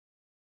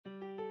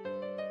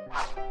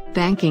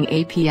Banking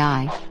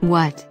API,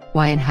 what,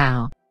 why and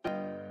how?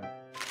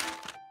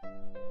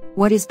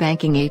 What is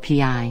Banking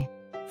API?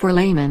 For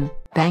laymen,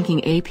 Banking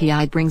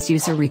API brings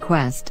user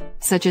request,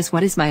 such as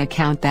what is my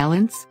account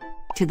balance?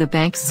 To the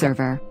bank's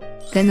server.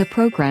 Then the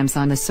programs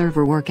on the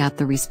server work out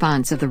the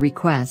response of the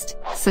request,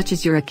 such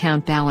as your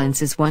account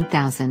balance is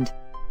 1000.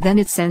 Then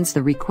it sends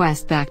the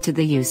request back to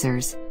the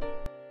users.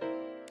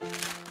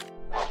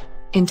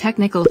 In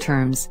technical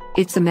terms,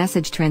 it's a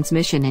message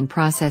transmission and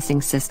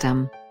processing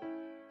system.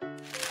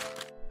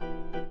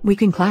 We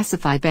can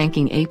classify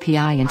Banking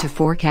API into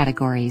 4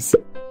 categories.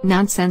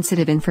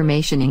 Non-sensitive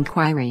information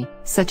inquiry,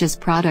 such as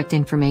product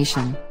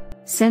information.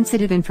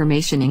 Sensitive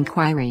information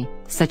inquiry,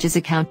 such as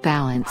account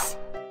balance.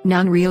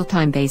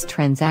 Non-real-time based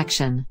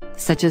transaction,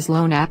 such as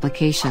loan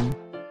application.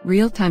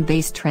 Real-time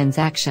based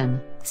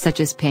transaction, such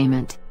as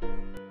payment.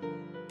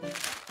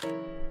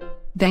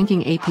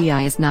 Banking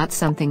API is not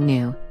something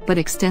new, but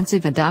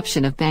extensive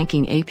adoption of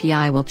Banking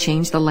API will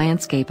change the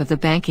landscape of the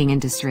banking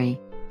industry.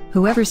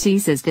 Whoever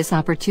seizes this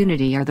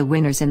opportunity are the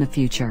winners in the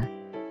future.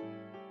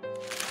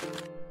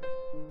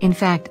 In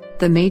fact,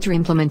 the major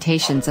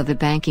implementations of the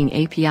Banking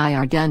API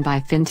are done by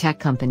fintech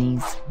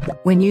companies.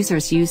 When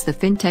users use the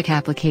fintech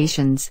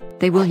applications,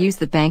 they will use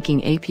the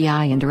Banking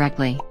API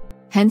indirectly.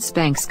 Hence,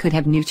 banks could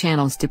have new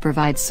channels to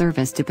provide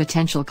service to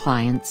potential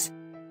clients.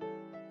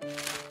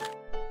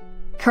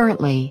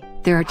 Currently,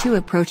 there are 2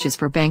 approaches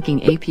for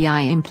Banking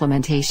API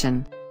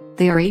implementation.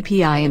 They are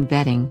API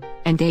embedding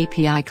and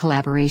API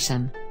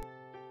collaboration.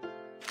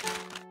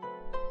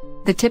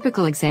 The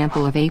typical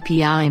example of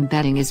API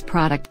embedding is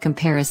product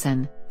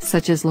comparison,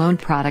 such as loan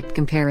product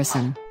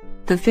comparison.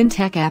 The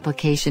fintech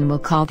application will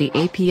call the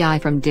API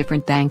from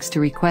different banks to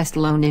request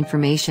loan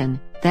information,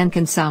 then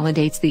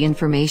consolidates the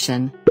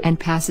information, and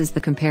passes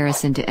the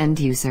comparison to end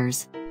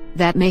users.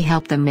 That may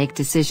help them make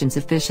decisions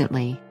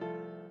efficiently.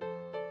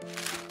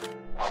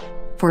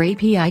 For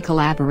API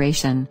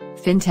collaboration,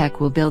 fintech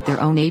will build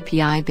their own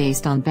API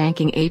based on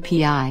Banking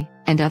API,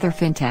 and other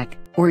fintech,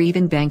 or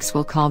even banks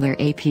will call their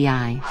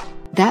API.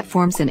 That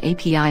forms an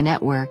API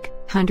network.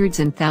 Hundreds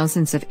and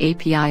thousands of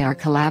API are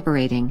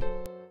collaborating.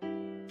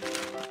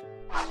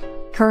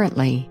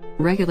 Currently,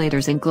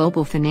 regulators in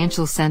global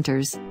financial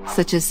centers,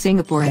 such as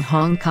Singapore and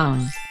Hong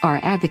Kong, are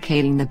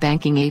advocating the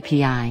Banking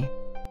API.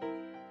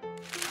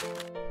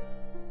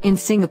 In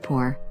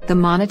Singapore, the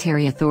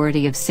Monetary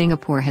Authority of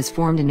Singapore has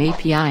formed an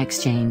API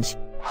exchange.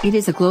 It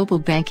is a global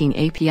banking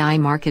API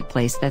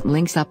marketplace that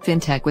links up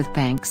fintech with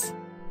banks.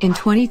 In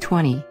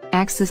 2020,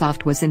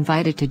 Axisoft was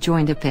invited to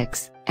join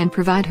APIX and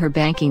provide her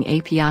Banking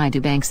API to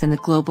banks in the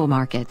global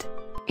market.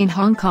 In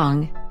Hong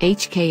Kong,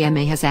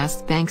 HKMA has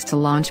asked banks to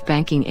launch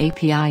Banking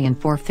API in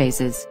 4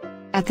 phases.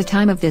 At the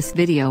time of this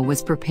video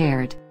was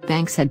prepared,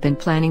 banks had been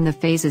planning the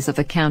phases of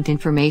account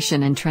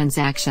information and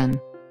transaction.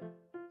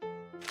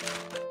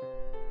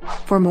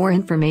 For more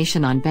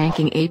information on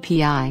Banking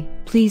API,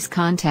 please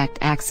contact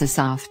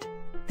Axisoft.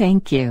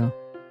 Thank you.